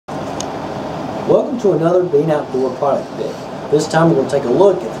Welcome to another Being Outdoor product pick. This time we're going to take a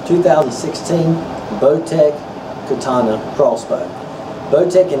look at the 2016 Bowtech Katana Crossbow.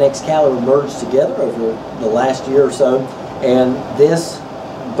 Bowtech and Excalibur merged together over the last year or so, and this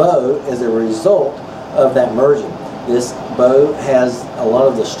bow is a result of that merging. This bow has a lot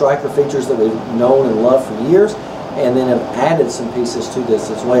of the Stryker features that we've known and loved for years, and then have added some pieces to this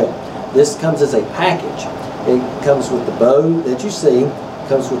as well. This comes as a package. It comes with the bow that you see,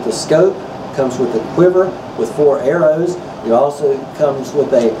 comes with the scope, comes with a quiver with 4 arrows. It also comes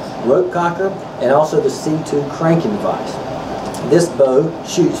with a rope cocker and also the C2 cranking device. This bow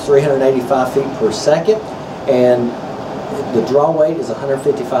shoots 385 feet per second, and the draw weight is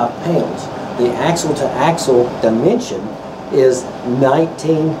 155 pounds. The axle to axle dimension is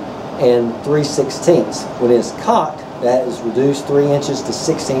 19 and 3/16. When it is cocked, that is reduced 3 inches to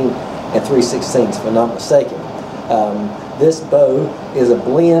 16 and 3/16, if I'm not mistaken. This bow is a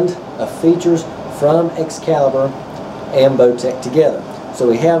blend of features from Excalibur and Bowtech together. So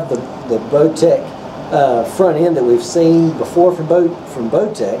we have the Bowtech front end that we've seen before from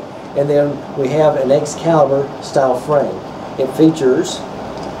Bowtech, and then we have an Excalibur style frame. It features,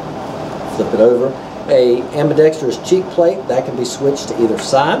 flip it over, a ambidextrous cheek plate that can be switched to either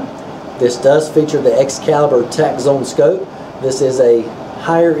side. This does feature the Excalibur tack zone scope. This is a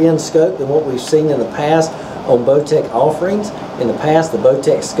higher end scope than what we've seen in the past on Bowtech offerings. In the past, the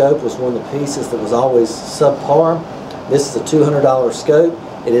Bowtech scope was one of the pieces that was always subpar. This is a $200 scope.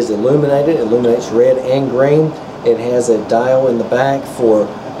 It is illuminated. It illuminates red and green. It has a dial in the back for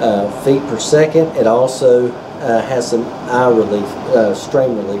feet per second. It also has some eye relief,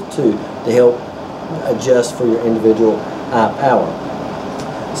 strain relief too, to help adjust for your individual eye power.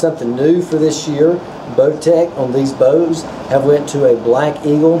 Something new for this year, Bowtech on these bows have went to a Black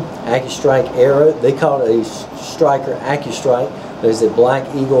Eagle AccuStrike arrow. They call it a Stryker AccuStrike. There's a Black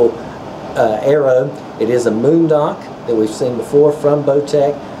Eagle arrow. It is a moondock that we've seen before from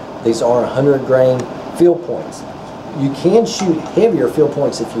Bowtech. These are 100 grain field points. You can shoot heavier field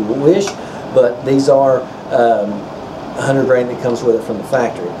points if you wish, but these are 100 grain that comes with it from the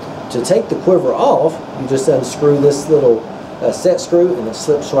factory. To take the quiver off, you just unscrew this little set screw and it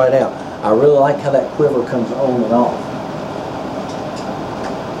slips right out. I really like how that quiver comes on and off.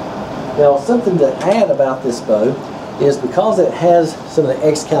 Now, something to add about this bow is because it has some of the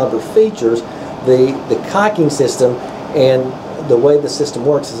Excalibur features, the cocking system and the way the system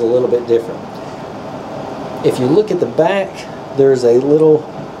works is a little bit different. If you look at the back, there's a little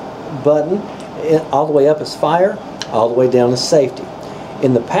button. All the way up is fire, all the way down is safety.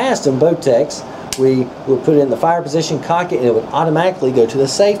 In the past, in Bowtechs, we would put it in the fire position, cock it, and it would automatically go to the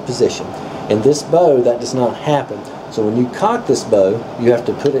safe position. In this bow, that does not happen. So when you cock this bow, you have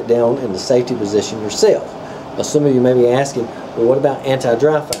to put it down in the safety position yourself. Now, some of you may be asking, well, what about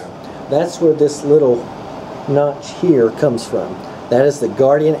anti-dry fire? That's where this little notch here comes from. That is the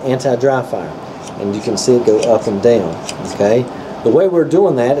Guardian anti-dry fire. And you can see it go up and down. Okay? The way we're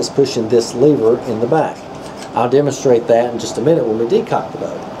doing that is pushing this lever in the back. I'll demonstrate that in just a minute when we decock the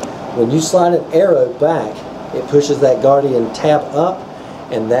bow. When you slide an arrow back, it pushes that Guardian tab up,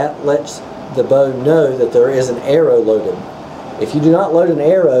 and that lets the bow know that there is an arrow loaded. If you do not load an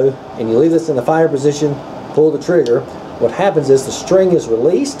arrow and you leave this in the fire position, pull the trigger, what happens is the string is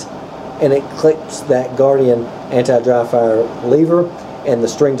released and it clicks that Guardian anti-dry fire lever, and the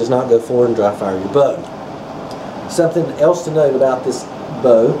string does not go forward and dry fire your bow. Something else to note about this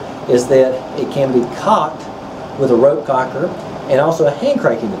bow is that it can be cocked with a rope cocker and also a hand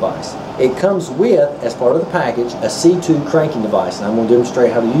cranking device. It comes with, as part of the package, a C2 cranking device, and I'm going to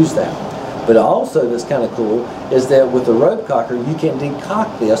demonstrate how to use that. But also, that's kind of cool, is that with the rope cocker, you can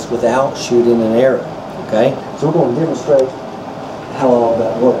decock this without shooting an arrow. Okay, so we're going to demonstrate how all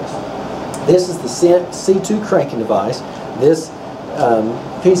that works. This is the C2 cranking device. This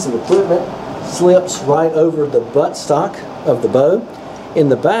piece of equipment slips right over the buttstock of the bow. In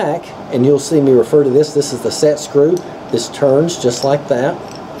the back, and you'll see me refer to this, this is the set screw. This turns just like that,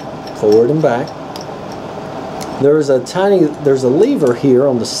 forward and back. There's a lever here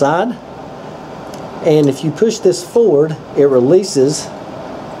on the side, and if you push this forward, it releases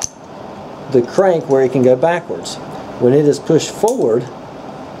the crank where it can go backwards. When it is pushed forward,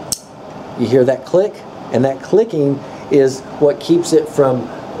 you hear that click, and that clicking is what keeps it from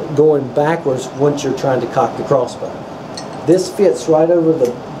going backwards once you're trying to cock the crossbow. This fits right over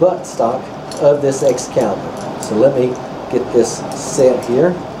the buttstock of this Excalibur. So let me get this set here,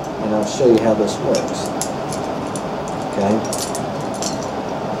 and I'll show you how this works. Okay.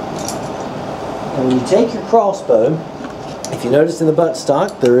 And when you take your crossbow, if you notice in the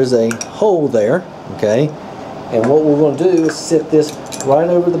buttstock, there is a hole there. Okay. And what we're going to do is sit this right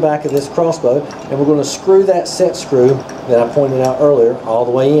over the back of this crossbow, and we're going to screw that set screw that I pointed out earlier all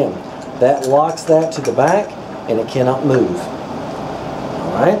the way in. That locks that to the back, and it cannot move.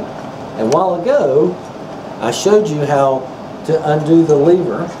 Alright? And a while ago, I showed you how to undo the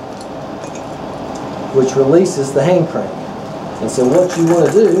lever, which releases the hand crank. And so what you want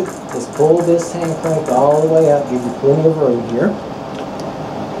to do is pull this hand crank all the way out, give you plenty of room here.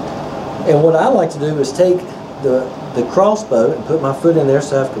 And what I like to do is take the crossbow and put my foot in there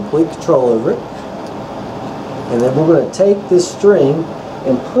so I have complete control over it. And then we're going to take this string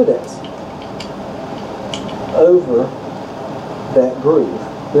and put it over that groove.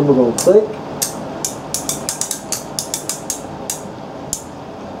 Then we're going to click.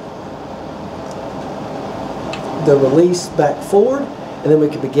 The release back forward, and then we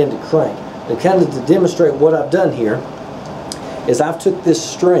can begin to crank. And kind of to demonstrate what I've done here is I've took this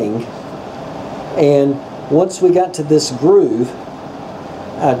string, and once we got to this groove,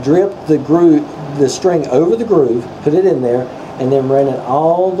 I dripped the string over the groove, put it in there, and then ran it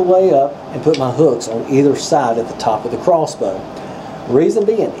all the way up and put my hooks on either side at the top of the crossbow. Reason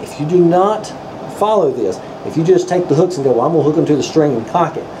being, if you do not follow this, if you just take the hooks and go, well, I'm going to hook them to the string and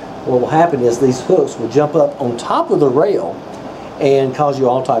cock it, what will happen is these hooks will jump up on top of the rail and cause you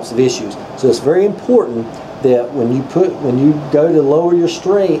all types of issues. So it's very important that when you go to lower your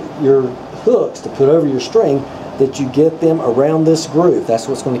hooks to put over your string, that you get them around this groove. That's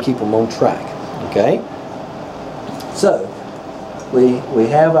what's going to keep them on track. Okay? So we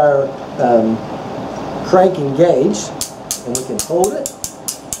have our crank engaged, and we can hold it,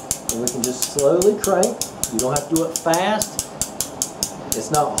 and we can just slowly crank. You don't have to do it fast. It's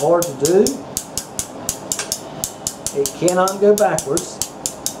not hard to do. It cannot go backwards.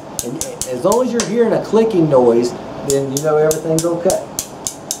 And as long as you're hearing a clicking noise, then you know everything's okay.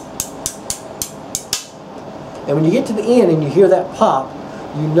 And when you get to the end and you hear that pop,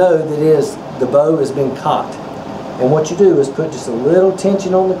 you know that the bow has been cocked. And what you do is put just a little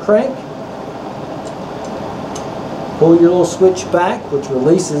tension on the crank, pull your little switch back, which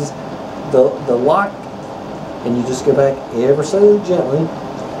releases the lock, and you just go back ever so gently,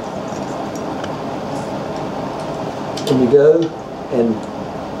 and you go and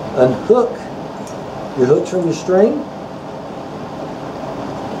unhook your hooks from your string,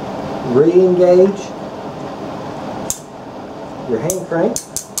 re-engage your hand crank,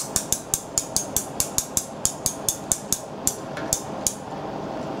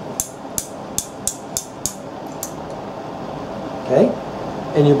 okay?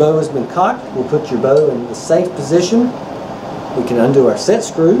 And your bow has been cocked. We'll put your bow in the safe position. We can undo our set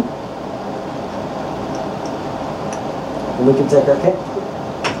screw. And we can take our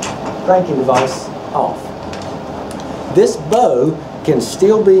cranking device off. This bow can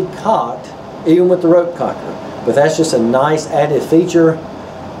still be cocked even with the rope cocker. But that's just a nice added feature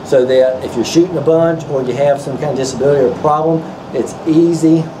so that if you're shooting a bunch or you have some kind of disability or problem, it's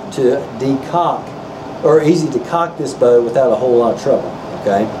easy to decock, or easy to cock this bow without a whole lot of trouble.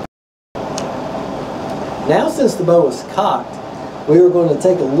 Okay. Now, since the bow is cocked, we are going to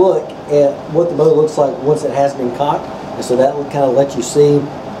take a look at what the bow looks like once it has been cocked, and so that will kind of let you see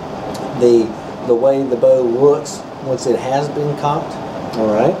the way the bow looks once it has been cocked.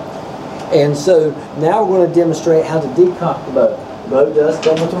 All right. And so now we're going to demonstrate how to decock the bow. The bow does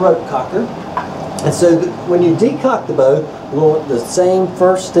come with a rope cocker, and so when you decock the bow, the same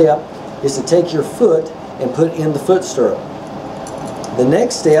first step is to take your foot and put in the foot stirrup. The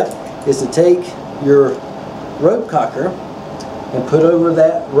next step is to take your rope cocker and put over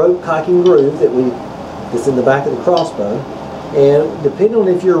that rope cocking groove that's in the back of the crossbow. And depending on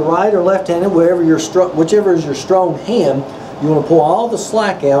if you're right or left-handed, whichever is your strong hand, you want to pull all the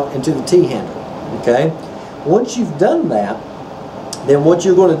slack out into the T-handle. Okay? Once you've done that, then what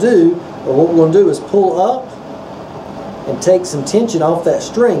you're going to do, or what we're going to do, is pull up and take some tension off that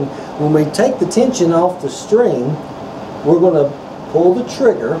string. When we take the tension off the string, we're going to pull the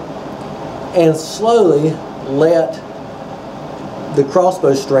trigger and slowly let the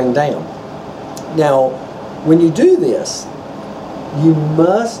crossbow string down. Now, when you do this, you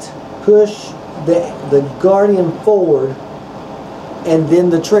must push the guardian forward and then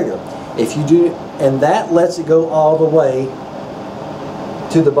the trigger. If you do, and that lets it go all the way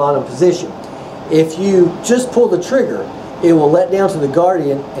to the bottom position. If you just pull the trigger, it will let down to the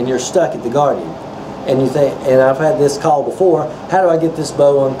guardian and you're stuck at the guardian. And you think, and I've had this call before, how do I get this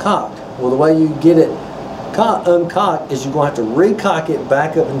bow uncocked? Well, the way you get it uncocked is you're going to have to recock it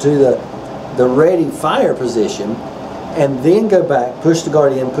back up into the ready fire position, and then go back, push the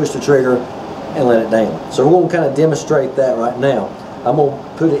guardian, push the trigger, and let it down. So we're going to kind of demonstrate that right now. I'm going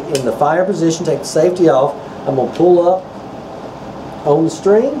to put it in the fire position, take the safety off. I'm going to pull up on the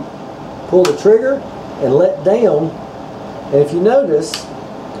string, pull the trigger, and let down. And if you notice,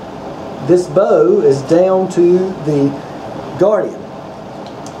 this bow is down to the Guardian.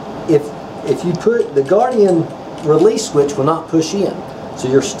 If you put the Guardian release switch will not push in, so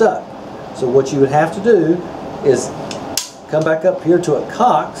you're stuck. So what you would have to do is come back up here to a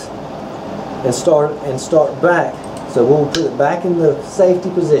Cox and start back. So we'll put it back in the safety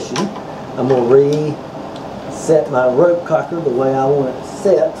position. I'm going to reset my rope cocker the way I want it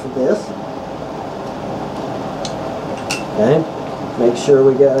set for this. Okay, make sure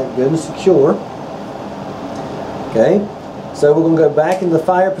we got it good and secure. Okay, so we're going to go back in the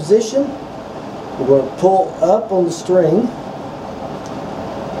fire position. We're going to pull up on the string.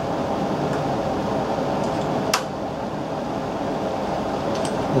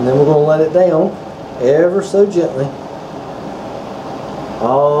 And then we're going to let it down ever so gently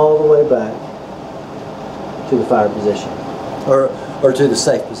all the way back to the fire position or to the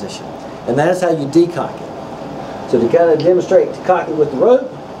safe position. And that is how you decock it. So to kind of demonstrate to cock it with the rope,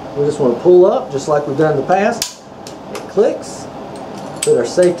 we just want to pull up just like we've done in the past. It clicks, put our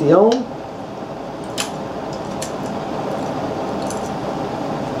safety on.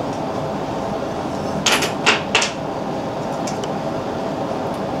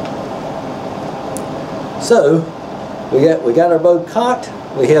 So we got our bow cocked,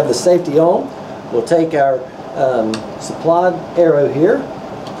 we have the safety on. We'll take our supplied arrow here,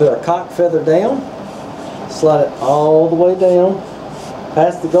 put our cock feather down, slide it all the way down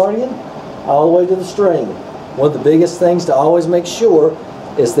past the Guardian, all the way to the string. One of the biggest things to always make sure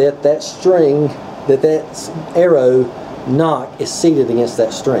is that that string, that arrow nock is seated against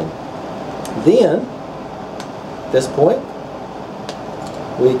that string. Then, at this point,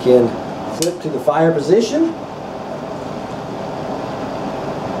 we can flip to the fire position.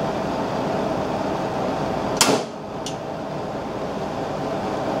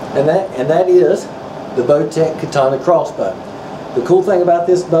 And that is the Bowtech Katana Crossbow. The cool thing about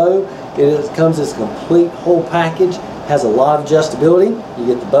this bow, it comes as a complete whole package, has a lot of adjustability. You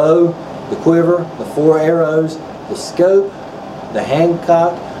get the bow, the quiver, the 4 arrows, the scope, the hand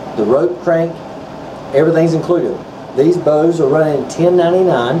cock, the rope crank, everything's included. These bows are running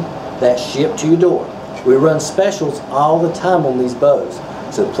 $10.99. That's shipped to your door. We run specials all the time on these bows.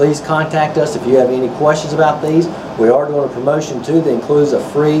 So please contact us if you have any questions about these. We are doing a promotion too that includes a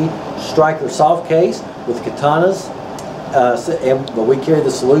free Stryker soft case with katanas. But we carry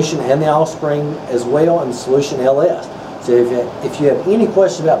the Solution and the Offspring as well, and the Solution LS. So if you have any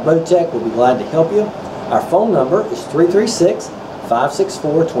questions about Bowtech, we'll be glad to help you. Our phone number is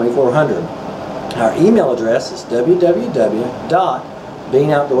 336-564-2400. Our email address is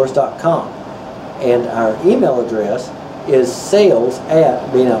www.beanoutdoors.com, and our email address is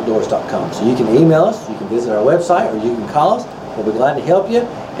sales@beanoutdoors.com. So you can email us, you can visit our website, or you can call us. We'll be glad to help you.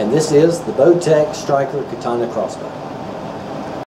 And this is the Bowtech Stryker Katana Crossbow.